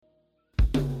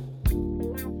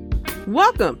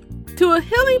Welcome to a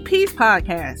Healing Peace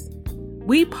podcast.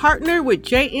 We partner with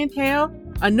Intel,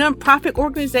 a nonprofit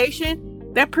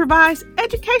organization that provides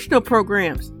educational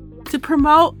programs to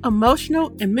promote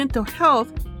emotional and mental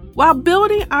health while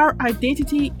building our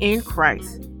identity in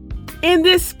Christ. In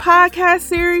this podcast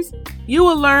series, you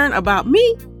will learn about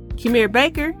me, Kimir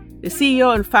Baker, the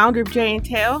CEO and founder of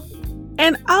Intel,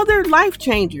 and other life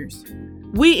changers.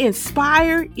 We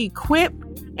inspire, equip,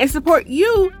 and support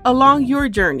you along your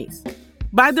journeys.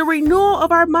 By the renewal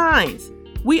of our minds,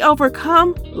 we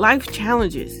overcome life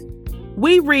challenges.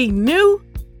 We renew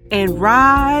and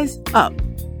rise up.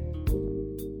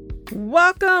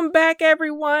 Welcome back,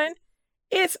 everyone.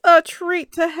 It's a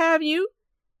treat to have you.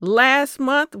 Last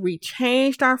month, we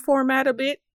changed our format a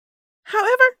bit.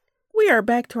 However, we are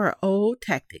back to our old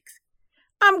tactics.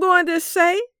 I'm going to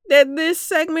say that this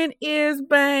segment is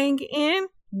bang in.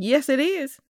 Yes, it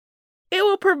is. It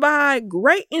will provide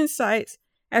great insights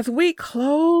as we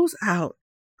close out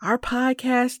our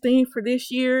podcast theme for this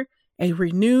year, A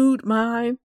Renewed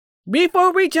Mind.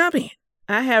 Before we jump in,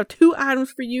 I have 2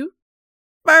 items for you.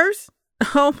 First,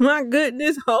 oh my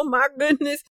goodness,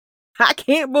 I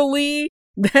can't believe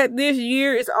that this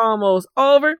year is almost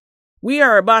over. We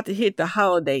are about to hit the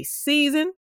holiday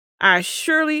season. I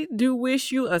surely do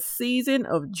wish you a season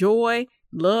of joy,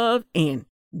 love, and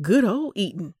good old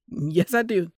eating. Yes, I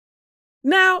do.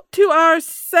 Now to our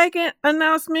second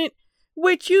announcement,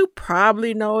 which you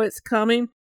probably know it's coming,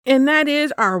 and that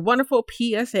is our wonderful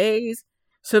PSAs.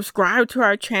 Subscribe to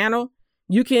our channel.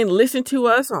 You can listen to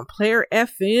us on Player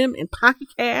FM and Pocket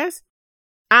Cast.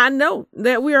 I know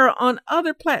that we are on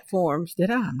other platforms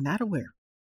that I'm not aware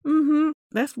of.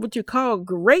 That's what you call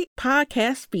great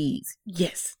podcast feeds.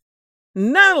 Yes.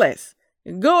 Nonetheless,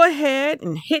 go ahead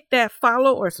and hit that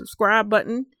follow or subscribe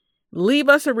button. Leave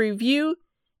us a review.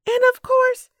 And of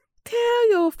course, tell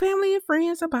your family and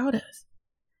friends about us.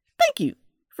 Thank you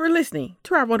for listening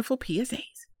to our wonderful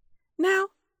PSAs. Now,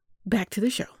 back to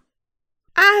the show.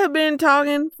 I have been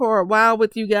talking for a while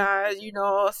with you guys. You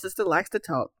know, sister likes to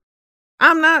talk.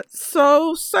 I'm not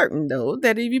so certain, though,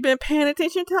 that if you've been paying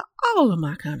attention to all of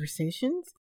my conversations,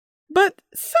 but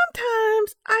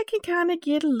sometimes I can kind of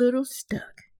get a little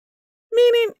stuck.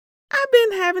 Meaning, I've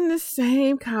been having the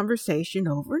same conversation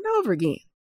over and over again.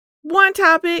 One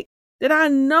topic that I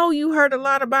know you heard a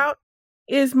lot about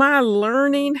is my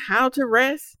learning how to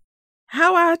rest,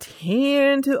 how I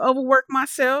tend to overwork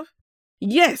myself.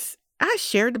 Yes, I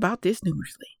shared about this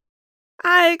numerously.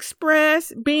 I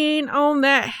expressed being on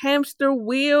that hamster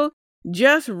wheel,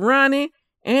 just running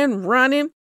and running,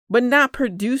 but not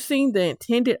producing the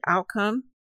intended outcome.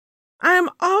 I am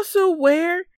also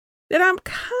aware that I'm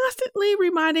constantly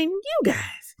reminding you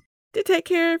guys to take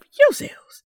care of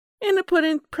yourselves and to put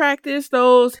in practice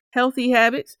those healthy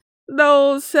habits,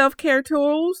 those self-care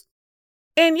tools.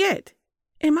 And yet,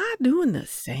 am I doing the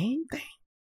same thing?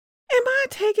 Am I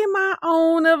taking my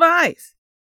own advice?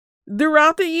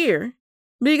 Throughout the year,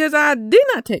 because I did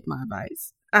not take my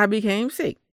advice, I became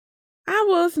sick. I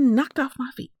was knocked off my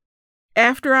feet.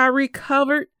 After I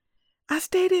recovered, I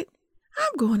stated,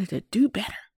 I'm going to do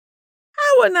better.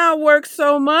 I will not work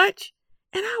so much,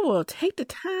 and I will take the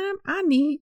time I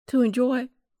need to enjoy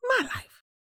my life.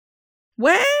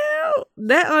 Well,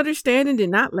 that understanding did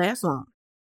not last long.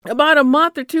 About a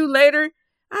month or 2 later,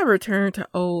 I returned to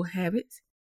old habits.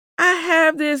 I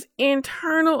have this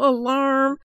internal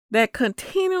alarm that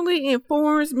continually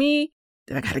informs me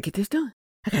that I gotta get this done.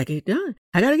 I gotta get it done.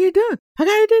 I gotta get it done. I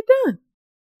gotta get it done.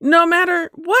 No matter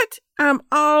what, I'm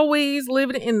always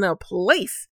living in the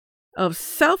place of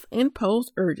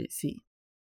self-imposed urgency.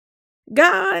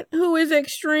 God, who is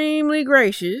extremely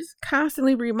gracious,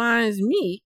 constantly reminds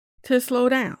me to slow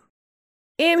down.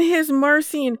 In his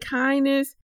mercy and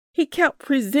kindness, he kept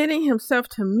presenting himself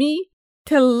to me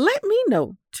to let me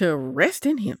know to rest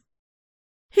in him.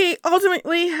 He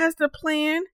ultimately has the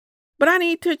plan, but I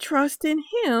need to trust in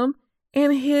him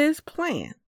and his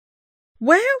plan.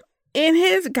 Well, in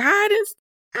his guidance,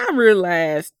 I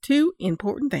realized 2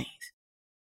 important things.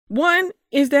 One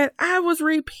is that I was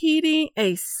repeating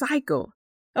a cycle,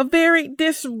 a very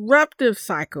disruptive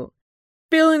cycle,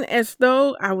 feeling as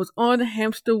though I was on a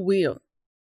hamster wheel.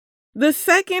 The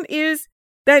second is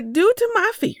that due to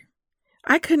my fear,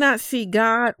 I could not see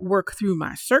God work through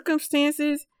my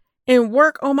circumstances and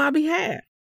work on my behalf.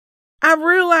 I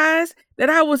realized that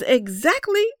I was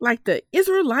exactly like the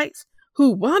Israelites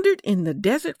who wandered in the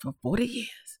desert for 40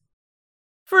 years.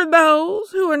 For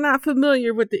those who are not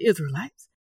familiar with the Israelites,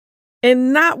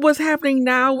 and not what's happening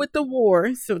now with the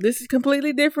war. So this is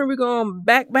completely different. We're going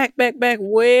back,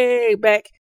 way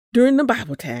back during the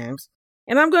Bible times.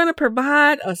 And I'm going to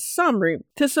provide a summary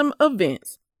to some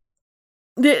events.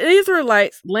 The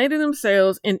Israelites landed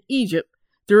themselves in Egypt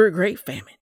through a great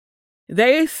famine.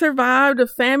 They survived the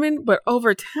famine, but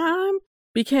over time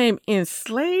became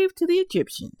enslaved to the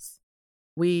Egyptians.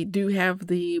 We do have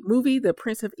the movie, The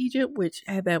Prince of Egypt, which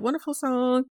had that wonderful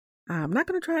song. I'm not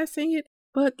going to try to sing it,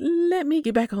 but let me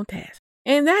get back on task.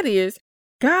 And that is,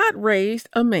 God raised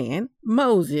a man,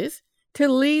 Moses, to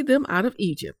lead them out of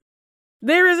Egypt.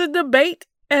 There is a debate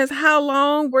as how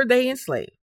long were they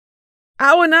enslaved.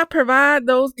 I will not provide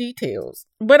those details,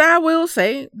 but I will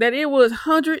say that it was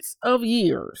hundreds of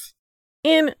years.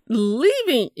 In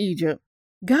leaving Egypt,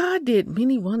 God did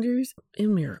many wonders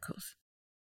and miracles.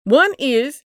 One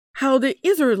is how the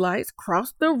Israelites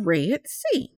crossed the Red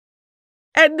Sea.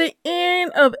 At the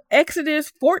end of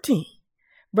Exodus 14,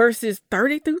 verses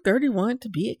 30 through 31 to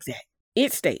be exact,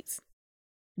 it states,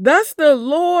 "Thus the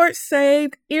Lord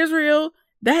saved Israel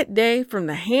that day from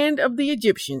the hand of the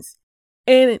Egyptians,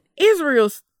 and Israel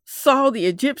saw the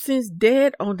Egyptians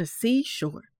dead on the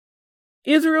seashore."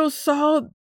 Israel saw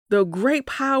the great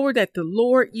power that the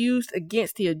Lord used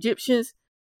against the Egyptians,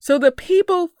 so the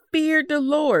people feared the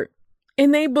Lord,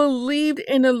 and they believed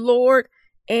in the Lord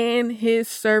and his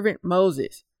servant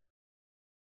Moses.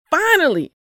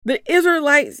 Finally, the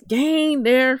Israelites gained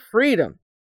their freedom.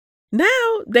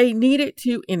 Now they needed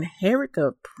to inherit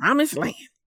the promised land.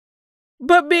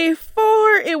 But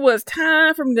before it was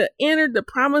time for them to enter the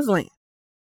promised land,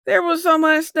 there was so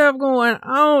much stuff going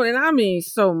on, and I mean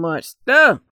so much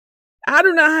stuff. I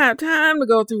do not have time to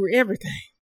go through everything.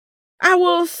 I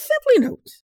will simply note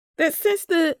that since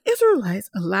the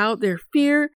Israelites allowed their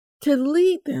fear to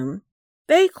lead them,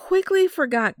 they quickly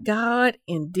forgot God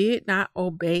and did not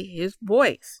obey his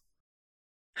voice.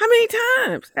 How many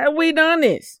times have we done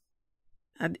this?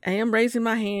 I am raising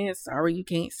my hand. Sorry you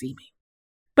can't see me.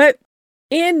 But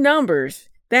in Numbers,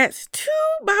 that's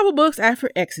 2 Bible books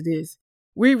after Exodus,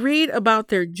 we read about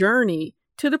their journey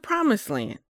to the promised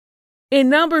land. In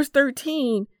Numbers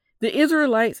 13, the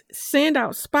Israelites send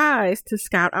out spies to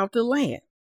scout out the land.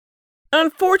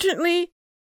 Unfortunately,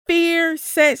 fear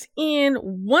sets in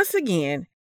once again,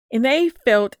 and they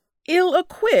felt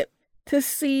ill-equipped to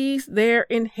seize their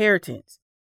inheritance.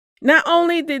 Not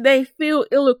only did they feel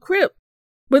ill-equipped,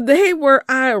 but they were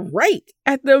irate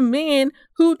at the men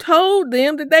who told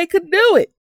them that they could do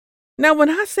it. Now, when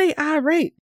I say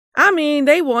irate, I mean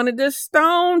they wanted to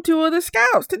stone 2 of the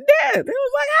scouts to death. It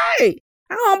was like, hey,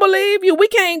 I don't believe you. We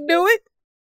can't do it.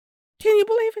 Can you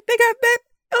believe it? They got that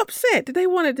upset that they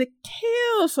wanted to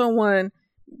kill someone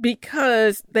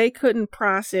because they couldn't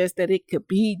process that it could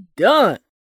be done.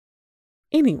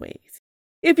 Anyways,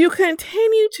 if you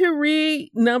continue to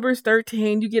read Numbers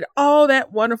 13, you get all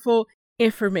that wonderful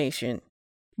information.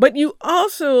 But you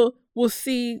also will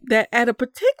see that at a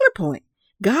particular point,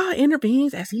 God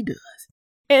intervenes as he does,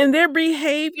 and their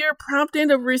behavior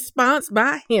prompted a response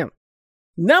by him.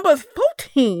 Numbers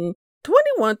 14,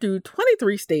 21 through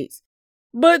 23 states,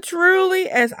 "But truly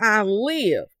as I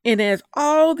live, and as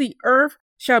all the earth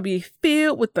shall be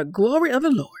filled with the glory of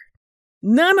the Lord,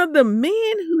 none of the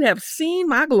men who have seen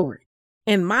my glory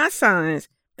and my signs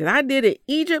that I did in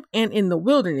Egypt and in the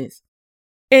wilderness,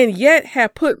 and yet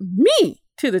have put me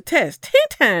to the test 10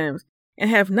 times and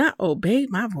have not obeyed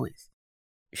my voice,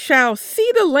 shall see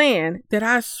the land that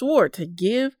I swore to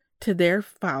give to their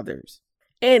fathers.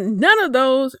 And none of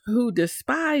those who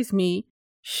despise me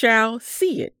shall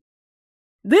see it."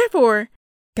 Therefore,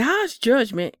 God's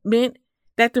judgment meant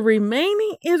that the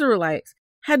remaining Israelites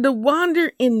had to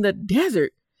wander in the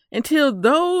desert until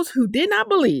those who did not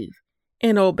believe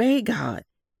and obey God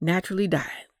naturally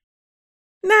died.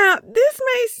 Now, this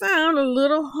may sound a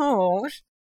little harsh,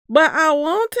 but I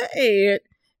want to add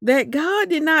that God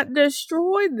did not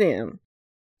destroy them.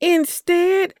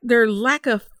 Instead, their lack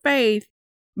of faith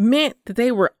meant that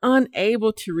they were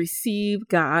unable to receive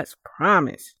God's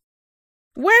promise.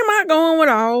 Where am I going with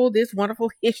all this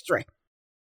wonderful history?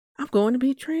 I'm going to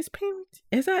be transparent.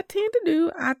 As I tend to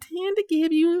do, I tend to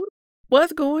give you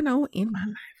what's going on in my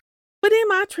life. But in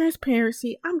my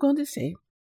transparency, I'm going to say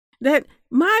that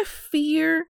my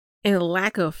fear and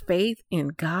lack of faith in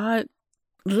God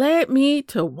led me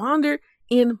to wander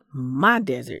in my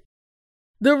desert.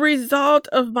 The result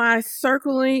of my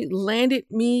circling landed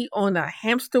me on a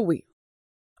hamster wheel.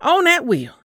 On that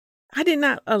wheel, I did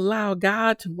not allow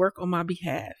God to work on my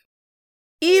behalf.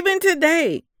 Even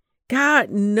today, God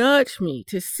nudged me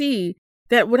to see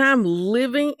that when I'm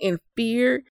living in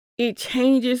fear, it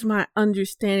changes my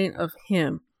understanding of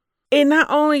Him. It not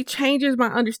only changes my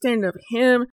understanding of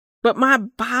Him, but my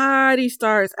body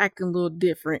starts acting a little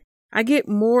different. I get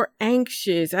more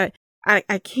anxious.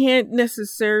 I can't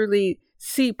necessarily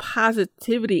see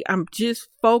positivity. I'm just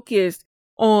focused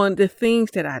on the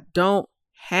things that I don't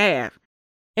have.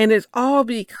 And it's all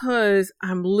because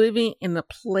I'm living in a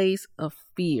place of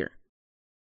fear.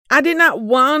 I did not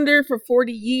wander for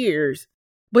 40 years,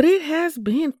 but it has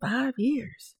been 5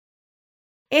 years.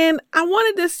 And I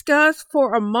want to discuss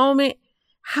for a moment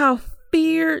how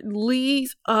fear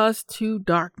leads us to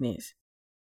darkness.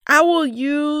 I will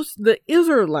use the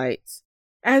Israelites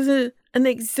as an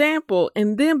example,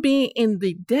 and them being in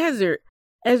the desert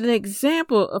as an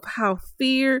example of how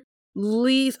fear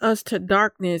leads us to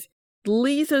darkness,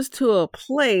 leads us to a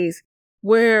place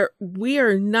where we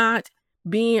are not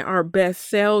being our best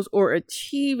selves or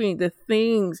achieving the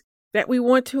things that we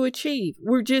want to achieve.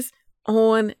 We're just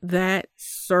on that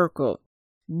circle,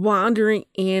 wandering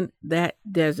in that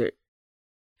desert.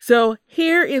 So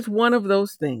here is one of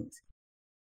those things.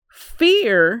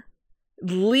 Fear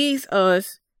leads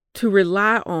us to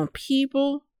rely on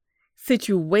people,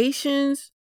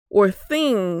 situations, or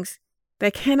things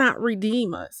that cannot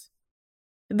redeem us.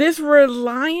 This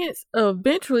reliance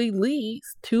eventually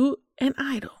leads to an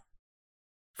idol.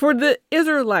 For the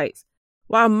Israelites,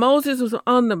 while Moses was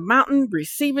on the mountain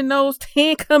receiving those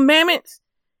 10 commandments,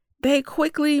 they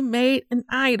quickly made an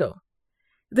idol.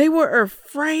 They were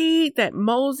afraid that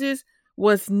Moses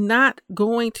was not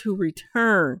going to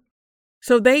return,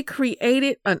 so they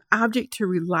created an object to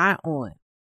rely on.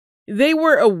 They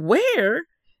were aware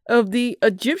of the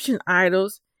Egyptian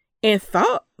idols and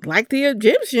thought, like the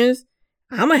Egyptians,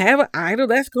 I'm going to have an idol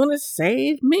that's going to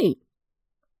save me.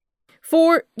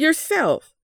 For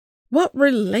yourself, what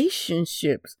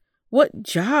relationships, what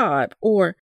job,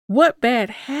 or what bad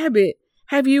habit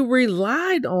have you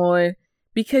relied on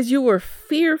because you were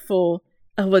fearful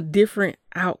of a different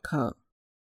outcome?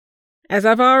 As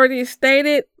I've already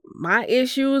stated, my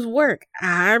issue is work.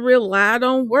 I relied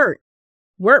on work.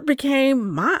 Work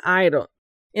became my idol.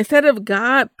 Instead of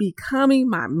God becoming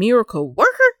my miracle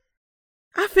worker,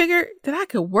 I figured that I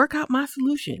could work out my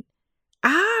solution.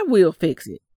 I will fix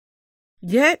it.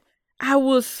 Yet, I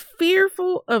was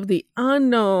fearful of the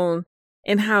unknown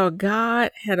and how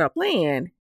God had a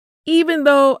plan, even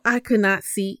though I could not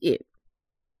see it.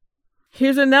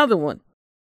 Here's another one.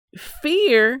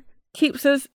 Fear keeps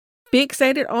us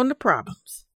fixated on the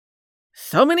problems.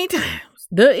 So many times,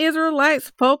 the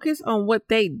Israelites focused on what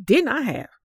they did not have.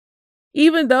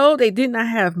 Even though they did not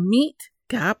have meat,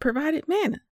 God provided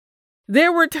manna.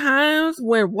 There were times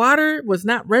when water was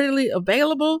not readily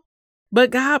available, but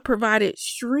God provided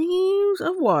streams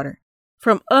of water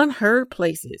from unheard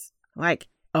places, like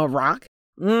a rock.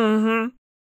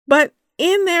 But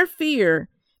in their fear,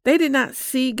 they did not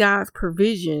see God's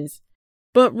provisions,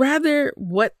 but rather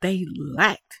what they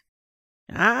lacked.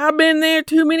 I've been there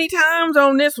too many times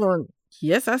on this one.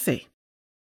 Yes, I say.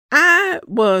 I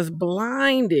was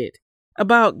blinded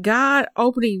about God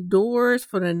opening doors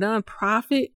for the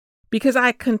nonprofit because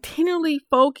I continually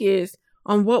focused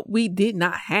on what we did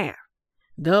not have.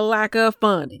 The lack of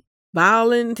funding,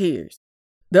 volunteers.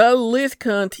 The list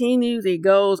continues. It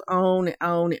goes on and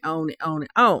on and on and on and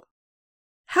on.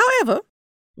 However,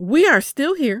 we are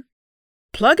still here,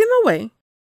 plugging away,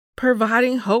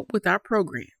 providing hope with our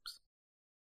programs.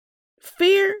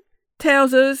 Fear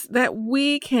tells us that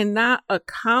we cannot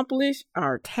accomplish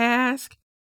our task,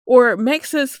 or it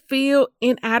makes us feel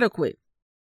inadequate.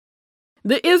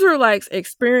 The Israelites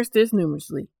experienced this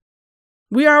numerously.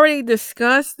 We already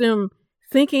discussed them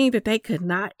thinking that they could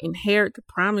not inherit the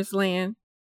promised land.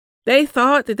 They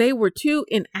thought that they were too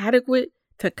inadequate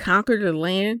to conquer the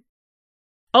land.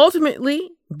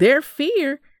 Ultimately, their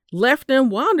fear left them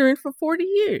wandering for 40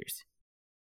 years.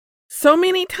 So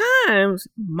many times,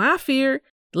 my fear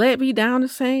led me down the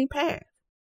same path.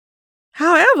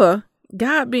 However,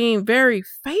 God being very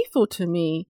faithful to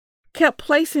me kept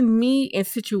placing me in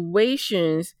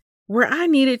situations where I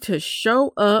needed to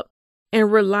show up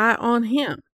and rely on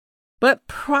Him. But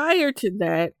prior to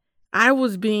that, I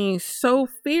was being so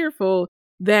fearful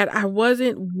that I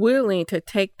wasn't willing to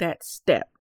take that step.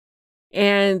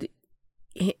 And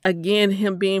again,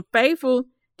 Him being faithful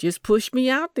just pushed me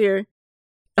out there.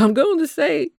 I'm going to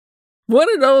say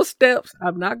one of those steps,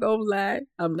 I'm not going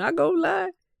to lie,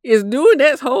 is doing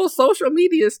that whole social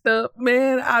media stuff.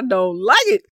 Man, I don't like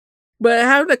it. But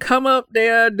having to come up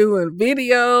there doing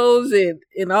videos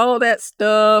and all that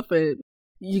stuff, and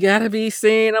you got to be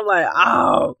seen. I'm like,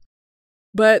 oh.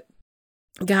 But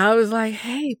God was like,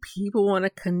 hey, people want to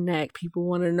connect. People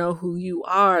want to know who you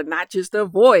are, not just a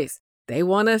voice. They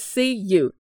want to see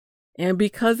you. And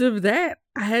because of that,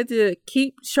 I had to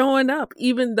keep showing up,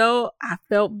 even though I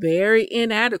felt very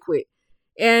inadequate.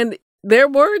 And there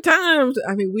were times,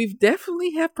 we've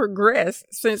definitely have progressed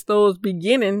since those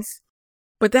beginnings,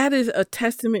 but that is a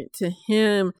testament to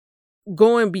Him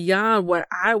going beyond what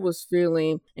I was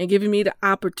feeling and giving me the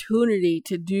opportunity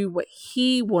to do what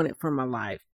he wanted for my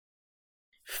life.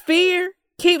 Fear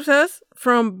keeps us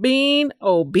from being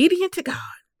obedient to God.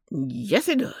 Yes,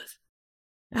 it does.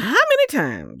 How many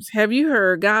times have you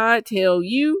heard God tell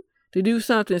you to do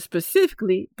something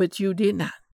specifically, but you did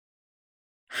not?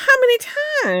 How many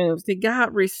times did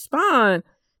God respond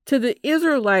to the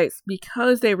Israelites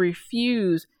because they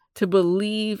refused to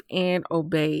believe and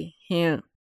obey him?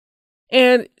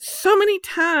 And so many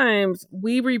times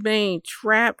we remain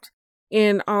trapped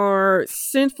in our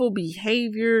sinful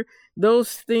behavior,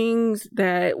 those things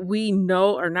that we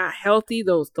know are not healthy,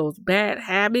 those bad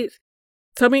habits.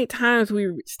 So many times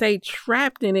we stay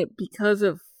trapped in it because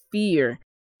of fear.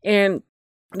 And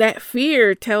that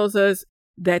fear tells us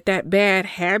that bad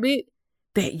habit,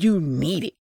 that you need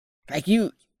it. Like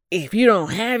if you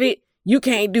don't have it, you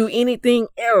can't do anything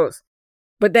else.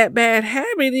 But that bad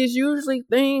habit is usually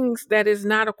things that is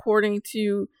not according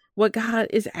to what God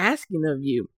is asking of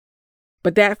you.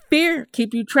 But that fear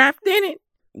keep you trapped in it.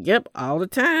 Yep, all the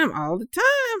time.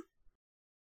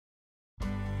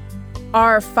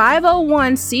 Our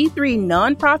 501c3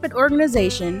 nonprofit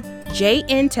organization, J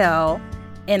Intel,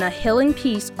 and A Healing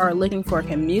Peace are looking for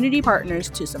community partners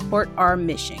to support our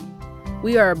mission.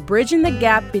 We are bridging the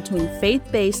gap between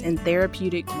faith-based and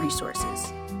therapeutic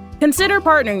resources. Consider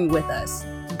partnering with us.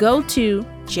 Go to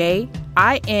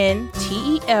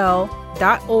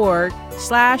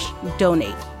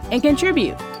jintel.org/donate and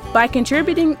contribute. By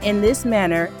contributing in this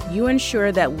manner, you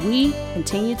ensure that we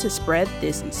continue to spread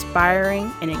this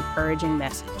inspiring and encouraging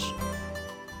message.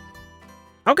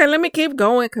 Okay, let me keep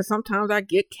going because sometimes I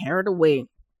get carried away.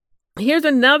 Here's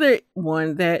another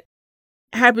one that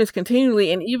happens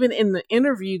continually. And even in the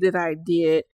interview that I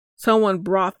did, someone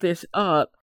brought this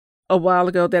up a while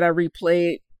ago that I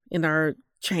replayed in our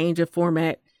change of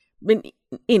format. But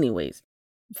anyways,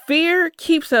 fear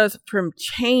keeps us from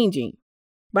changing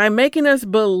by making us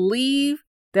believe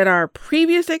that our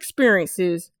previous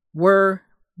experiences were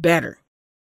better.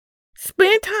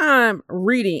 Spend time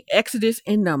reading Exodus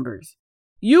and Numbers.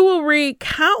 You will read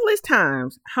countless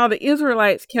times how the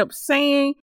Israelites kept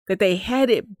saying that they had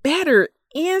it better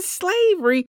in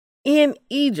slavery in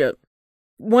Egypt.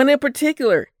 One in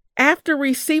particular, after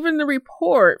receiving the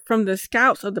report from the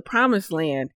scouts of the Promised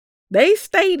Land, they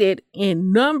stated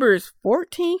in Numbers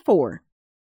 14:4,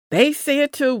 they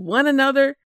said to one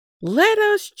another, "Let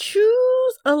us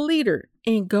choose a leader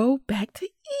and go back to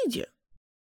Egypt."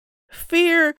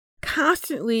 Fear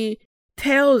constantly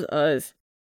tells us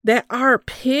that our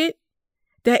pit,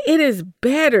 that it is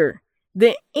better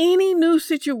than any new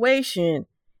situation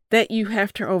that you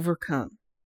have to overcome.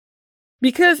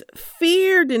 Because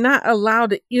fear did not allow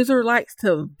the Israelites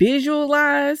to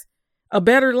visualize a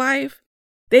better life,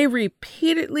 they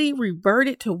repeatedly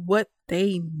reverted to what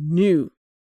they knew.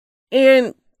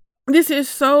 And this is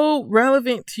so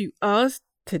relevant to us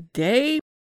today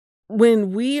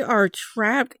when we are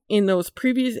trapped in those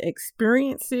previous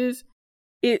experiences.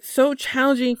 It's so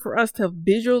challenging for us to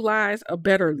visualize a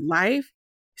better life.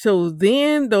 So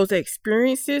then those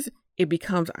experiences, it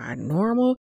becomes our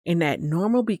normal, and that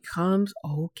normal becomes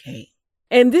okay.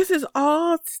 And this is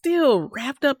all still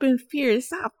wrapped up in fear.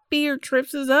 It's how fear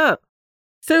trips us up.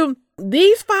 So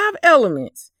these 5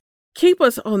 elements keep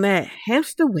us on that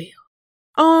hamster wheel,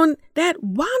 on that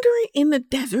wandering in the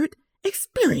desert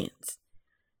experience.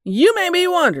 You may be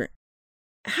wondering,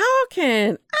 how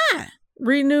can I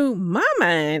renew my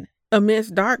mind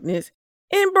amidst darkness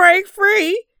and break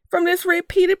free from this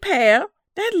repeated path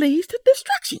that leads to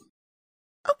destruction?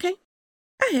 Okay,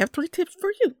 I have 3 tips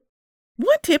for you.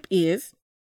 One tip is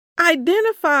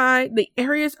identify the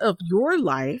areas of your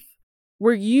life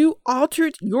where you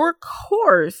altered your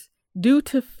course due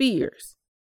to fears.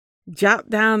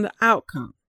 Jot down the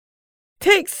outcome.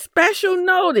 Take special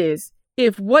notice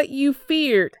if what you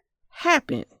feared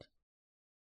happened.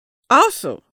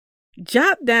 Also,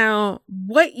 jot down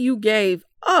what you gave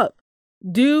up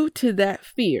due to that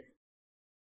fear.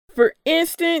 For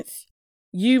instance,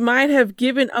 you might have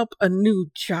given up a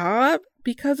new job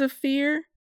because of fear.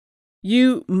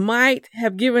 You might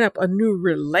have given up a new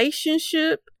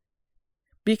relationship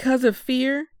because of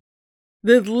fear.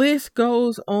 The list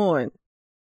goes on.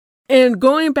 And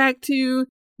going back to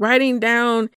writing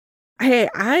down, hey,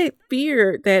 I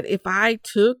feared that if I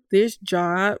took this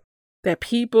job, that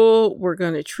people were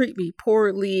going to treat me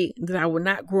poorly, that I would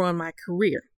not grow in my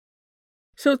career.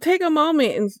 So take a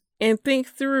moment and think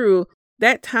through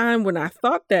that time when I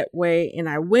thought that way and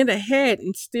I went ahead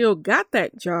and still got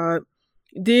that job.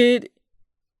 Did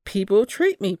people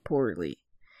treat me poorly?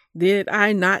 Did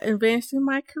I not advance in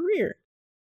my career?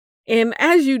 And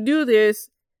as you do this,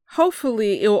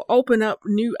 hopefully it will open up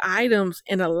new items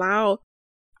and allow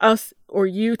us or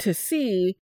you to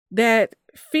see that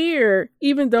fear,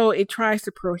 even though it tries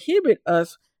to prohibit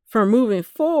us from moving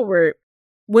forward,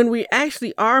 when we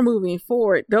actually are moving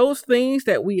forward, those things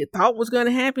that we thought was going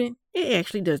to happen, it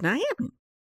actually does not happen.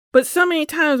 But so many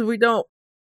times we don't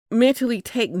mentally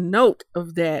take note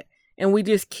of that, and we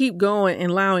just keep going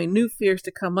and allowing new fears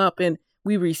to come up, and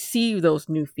we receive those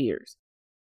new fears.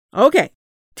 Okay,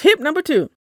 tip number 2,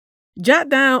 jot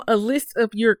down a list of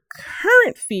your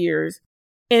current fears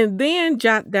and then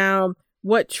jot down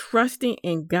what trusting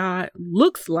in God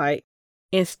looks like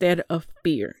instead of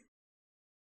fear.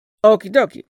 Okie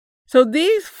dokie. So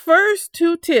these first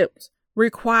 2 tips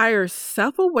require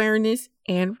self-awareness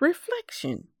and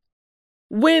reflection.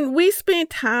 When we spend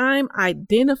time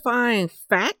identifying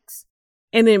facts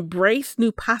and embrace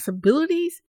new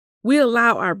possibilities, we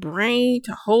allow our brain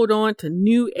to hold on to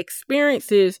new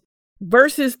experiences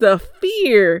versus the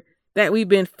fear that we've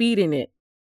been feeding it.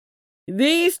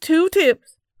 These 2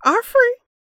 tips are free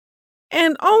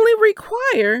and only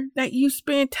require that you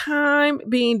spend time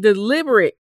being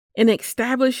deliberate in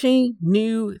establishing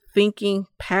new thinking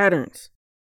patterns.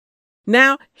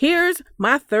 Now, here's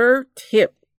my 3rd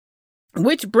tip,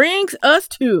 which brings us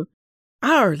to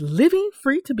our Living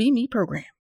Free to Be Me program.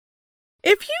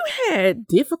 If you had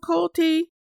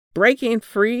difficulty breaking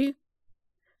free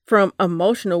from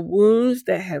emotional wounds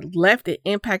that had left an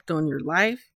impact on your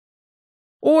life,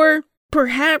 or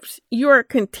perhaps you are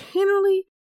continually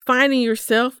finding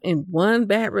yourself in one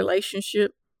bad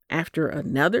relationship after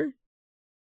another,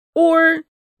 or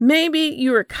maybe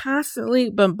you are constantly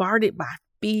bombarded by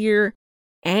fear,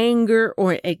 anger,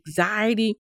 or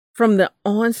anxiety from the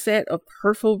onset of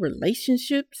hurtful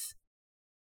relationships.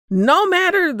 No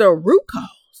matter the root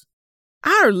cause,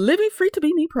 our Living Free to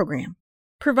Be Me program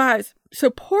provides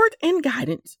support and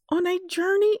guidance on a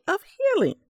journey of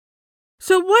healing.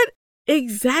 So what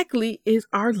exactly is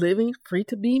our Living Free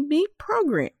to Be Me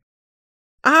program?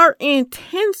 Our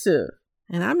intensive,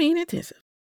 and I mean intensive,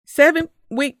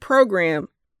 7-week program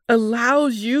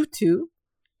allows you to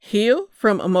heal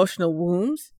from emotional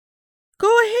wounds.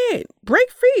 Go ahead,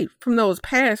 break free from those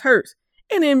past hurts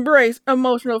and embrace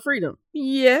emotional freedom.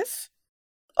 Yes.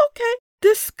 Okay.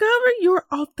 Discover your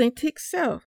authentic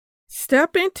self.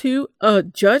 Step into a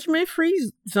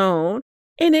judgment-free zone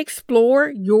and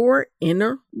explore your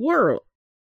inner world.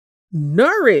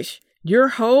 Nourish your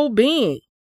whole being.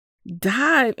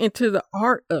 Dive into the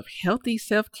art of healthy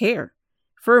self-care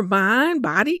for mind,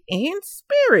 body, and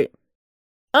spirit.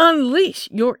 Unleash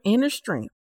your inner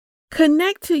strength.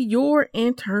 Connect to your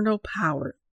internal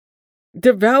power.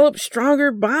 Develop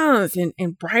stronger bonds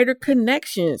and brighter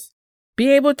connections. Be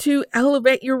able to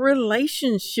elevate your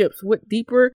relationships with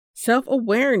deeper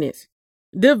self-awareness.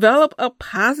 Develop a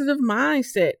positive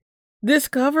mindset.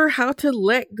 Discover how to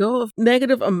let go of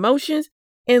negative emotions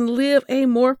and live a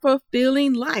more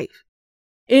fulfilling life.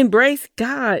 Embrace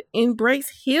God.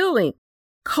 Embrace healing.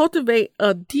 Cultivate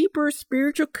a deeper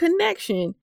spiritual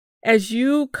connection as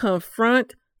you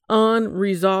confront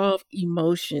unresolved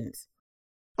emotions.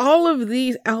 All of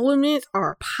these elements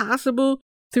are possible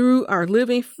through our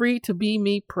Living Free to Be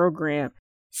Me program.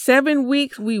 7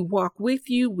 weeks, we walk with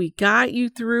you, we guide you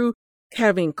through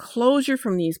having closure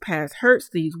from these past hurts,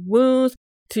 these wounds,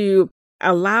 to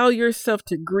allow yourself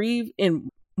to grieve and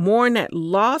mourn that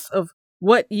loss of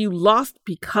what you lost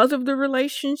because of the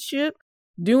relationship.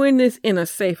 Doing this in a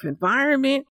safe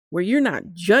environment where you're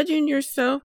not judging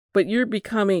yourself, but you're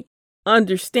becoming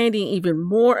understanding even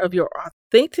more of your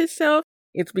authentic self.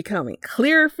 It's becoming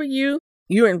clearer for you.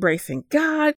 You're embracing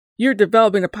God. You're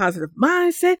developing a positive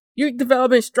mindset. You're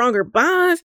developing stronger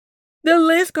bonds. The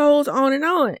list goes on. And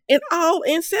all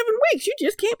in 7 weeks. You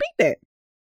just can't beat that.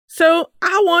 So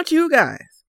I want you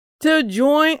guys to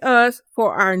join us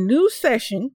for our new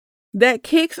session that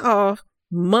kicks off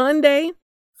Monday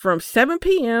from 7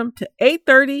 p.m. to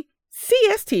 8:30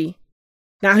 CST.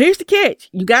 Now here's the catch.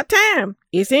 You got time.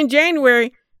 It's in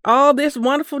January. All this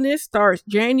wonderfulness starts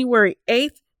January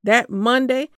 8th, that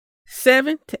Monday,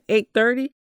 7 to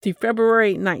 8:30 to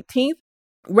February 19th.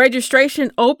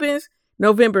 Registration opens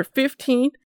November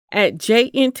 15th at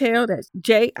JINTEL, that's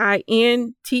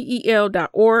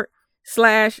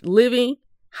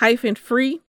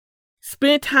JINTEL.org/living-free.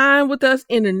 Spend time with us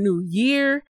in the new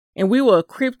year, and we will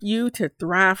equip you to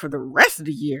thrive for the rest of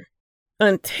the year.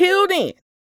 Until then,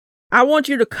 I want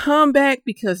you to come back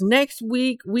because next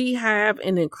week we have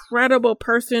an incredible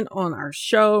person on our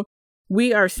show.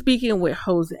 We are speaking with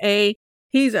Jose.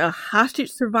 He's a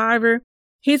hostage survivor.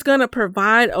 He's going to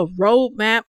provide a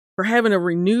roadmap for having a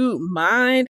renewed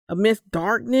mind amidst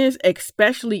darkness,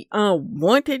 especially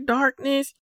unwanted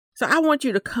darkness. So I want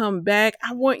you to come back.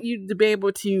 I want you to be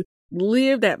able to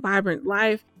live that vibrant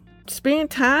life.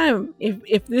 Spend time.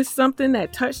 If this is something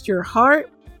that touched your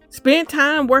heart, spend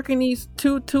time working these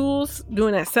 2 tools,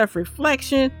 doing that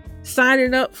self-reflection,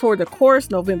 signing up for the course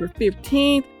November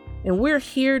 15th. And we're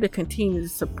here to continue to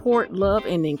support, love,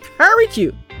 and encourage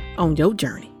you on your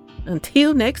journey.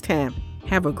 Until next time,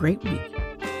 have a great week.